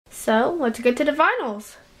So let's get to the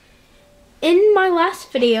vinyls. In my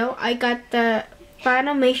last video, I got the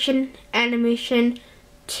Vinylmation Animation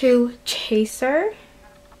 2 Chaser,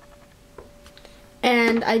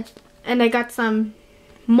 and I got some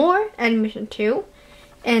more Animation 2,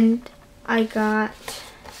 and I got,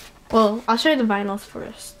 well, I'll show you the vinyls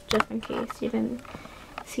first, just in case you didn't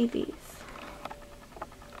see these.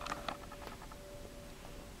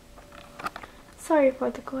 Sorry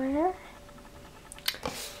for the glare.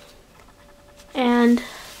 And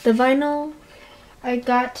the vinyl I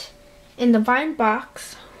got in the Vine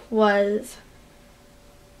box was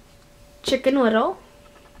Chicken Little.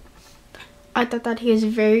 I thought that he was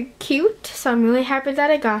very cute, so I'm really happy that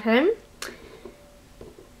I got him.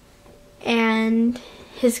 And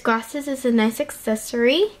his glasses is a nice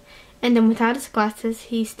accessory, and then without his glasses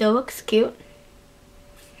he still looks cute.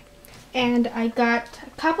 And I got a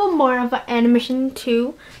couple more of Animation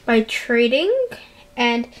 2 by trading.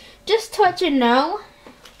 And just to let you know,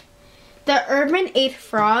 the Urban 8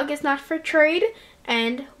 Frog is not for trade,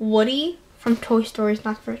 and Woody from Toy Story is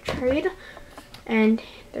not for trade. And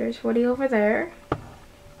there's Woody over there.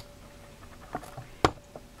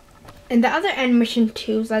 And the other Animation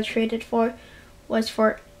 2s I traded for was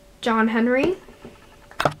for John Henry.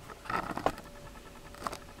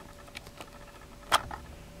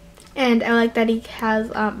 And I like that he has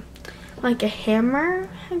like a hammer,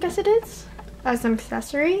 I guess it is, as an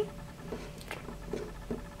accessory.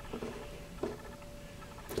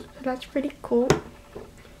 So that's pretty cool.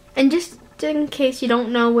 And just in case you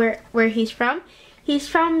don't know where he's from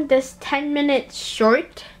this 10-minute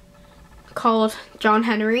short called John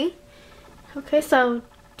Henry. Okay, so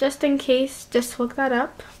just in case, just look that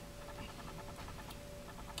up.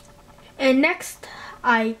 And next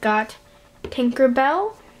I got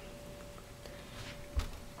Tinkerbell.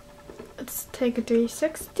 Let's take a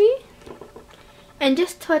 360. And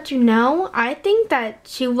just to let you know, I think that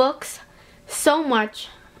she looks so much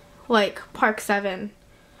like Park 7.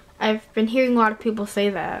 I've been hearing a lot of people say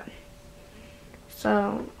that.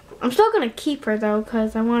 So I'm still gonna keep her though,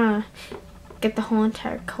 because I wanna get the whole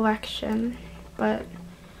entire collection. But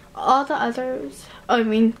all the others, I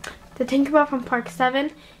mean the Tinkerbell from Park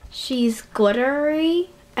 7, she's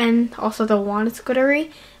glittery, and also the wand is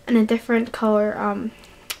glittery, and a different color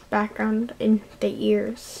background in the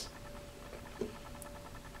ears.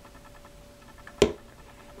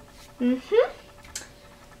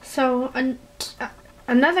 So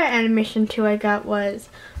another Animation 2 I got was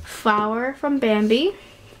Flower from Bambi.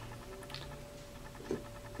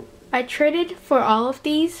 I traded for all of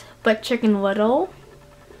these but Chicken Little.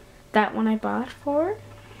 That one I bought for.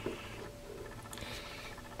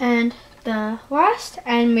 And the last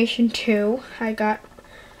Animation 2 I got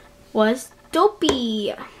was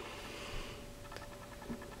Dopey.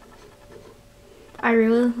 I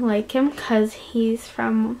really like him because he's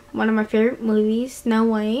from one of my favorite movies, Snow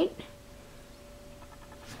White.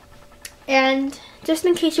 And just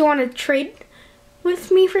in case you want to trade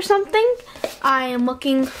with me for something, I am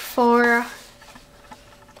looking for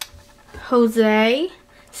Jose,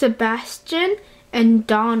 Sebastian, and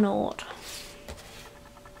Donald.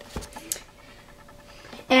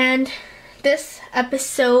 And this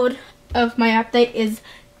episode of my update is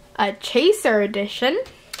a Chaser edition.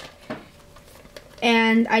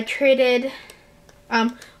 And I traded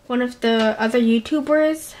one of the other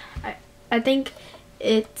YouTubers. I think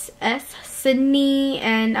it's S. Sydney,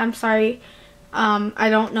 and I'm sorry, I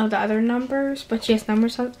don't know the other numbers, but she has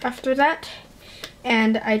numbers after that.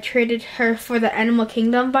 And I traded her for the Animal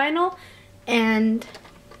Kingdom vinyl, and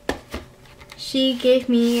she gave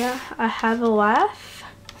me a Have a Laugh.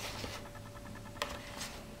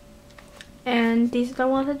 And these are the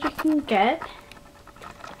ones that you can get.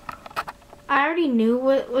 I already knew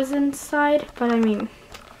what was inside, but I mean,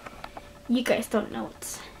 you guys don't know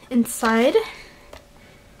what's inside.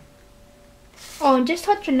 Oh, and just to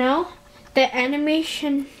let you know, the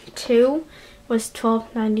Animation 2 was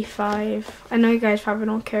 $12.95. I know you guys probably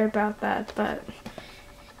don't care about that, but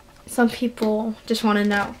some people just want to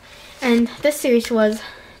know. And this series was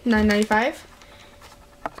 $9.95.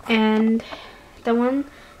 And the one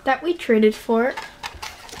that we traded for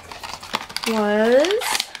was,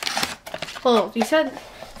 well,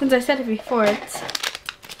 since I said it before, it's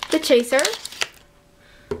the Chaser,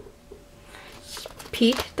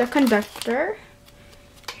 Pete the Conductor.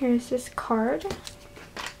 Here's this card.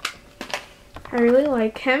 I really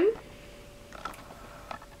like him.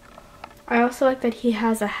 I also like that he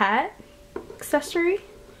has a hat accessory.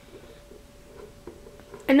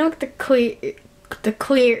 I know the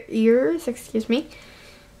clear ears, excuse me,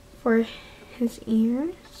 for his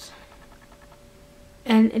ears.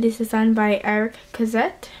 And it is designed by Eric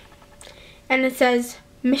Cazette. And it says,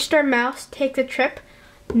 Mr. Mouse takes a trip,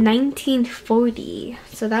 1940.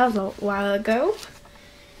 So that was a while ago.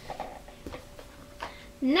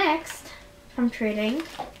 Next, from trading,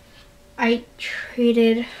 I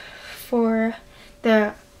traded for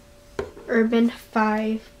the Urban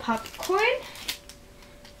 5 popcorn.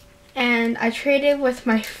 And I traded with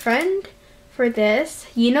my friend for this.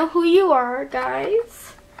 You know who you are,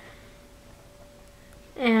 guys.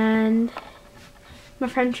 And my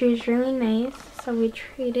friend, she was really nice, so we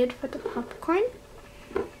traded for the popcorn.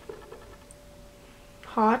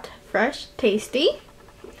 Hot, fresh, tasty.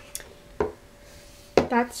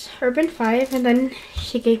 That's Urban 5, and then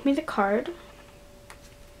she gave me the card.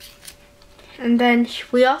 And then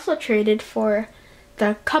we also traded for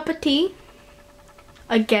the cup of tea,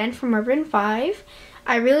 again from Urban 5.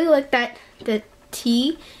 I really like that the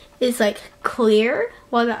tea is like clear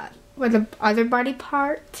while the other body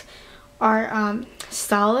parts are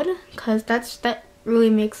solid, because that really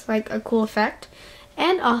makes like a cool effect.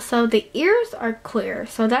 And also the ears are clear,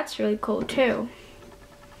 so that's really cool too.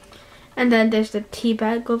 And then there's the tea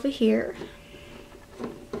bag over here.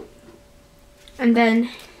 And then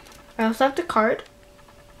I also have the card.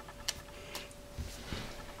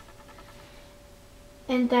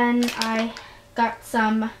 And then I got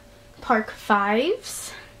some Park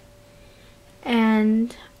 5s.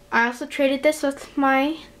 And I also traded this with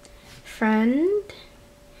my friend.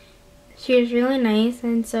 She was really nice,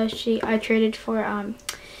 and so I traded for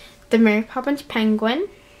the Mary Poppins penguin.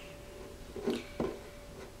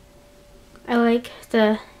 I like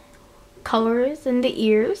the colors and the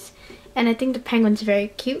ears, and I think the penguin's very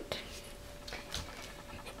cute.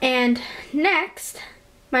 And next,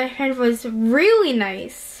 my friend was really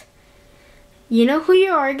nice. You know who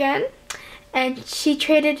you are again. And she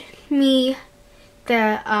traded me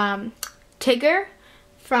the Tigger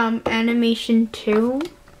from Animation 2.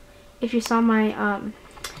 If you saw my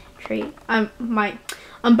my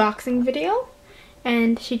unboxing video.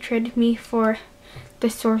 And she traded me for the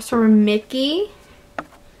Sorcerer Mickey,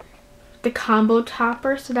 the combo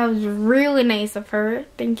topper, so that was really nice of her.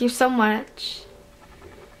 Thank you so much.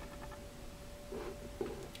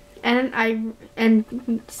 And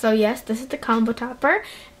so yes, this is the combo topper,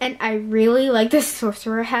 and I really like the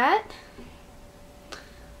sorcerer hat.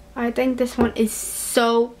 I think this one is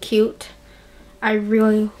so cute. I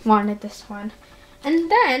really wanted this one. And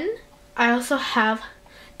then I also have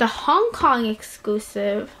the Hong Kong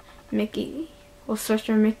exclusive Mickey, well,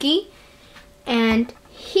 Sorcerer Mickey, and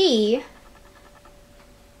he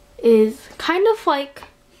is kind of like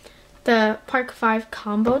the Park 5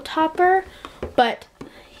 combo topper, but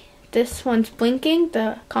this one's blinking,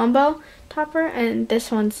 the combo topper, and this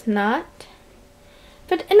one's not.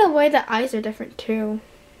 But in a way, the eyes are different too.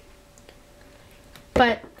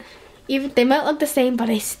 But even they might look the same, but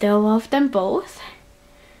I still love them both.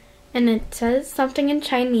 And it says something in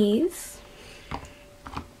Chinese.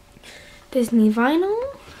 Disney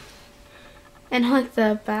vinyl. And like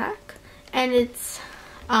the back. And it's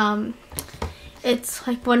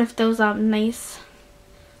like one of those nice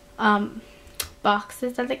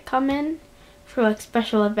boxes that they come in for like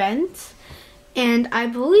special events. And I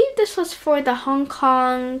believe this was for the Hong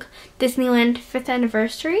Kong Disneyland 5th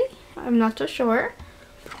anniversary. I'm not so sure.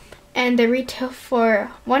 And they retail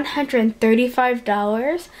for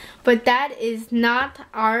 $135, but that is not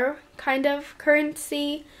our kind of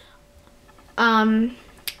currency.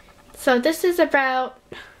 So this is about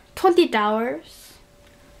 $20.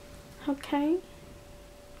 Okay.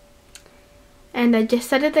 And I just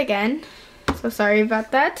said it again, so sorry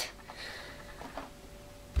about that.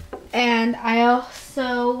 And I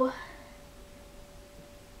also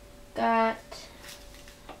got,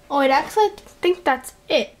 oh, it actually, I think that's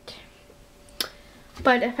it.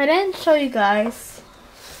 But if I didn't show you guys,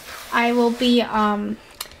 I will be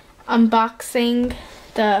unboxing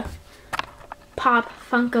the Pop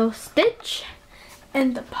Funko Stitch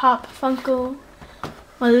and the Pop Funko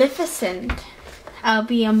Maleficent. I'll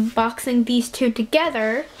be unboxing these two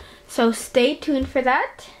together, so stay tuned for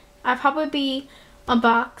that. I'll probably be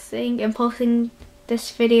unboxing and posting this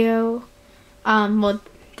video, the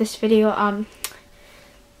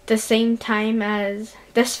same time as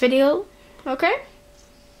this video, okay?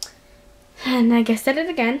 And I guess I did it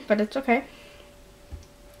again, but it's okay.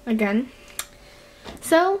 Again.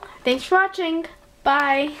 So, thanks for watching.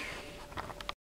 Bye.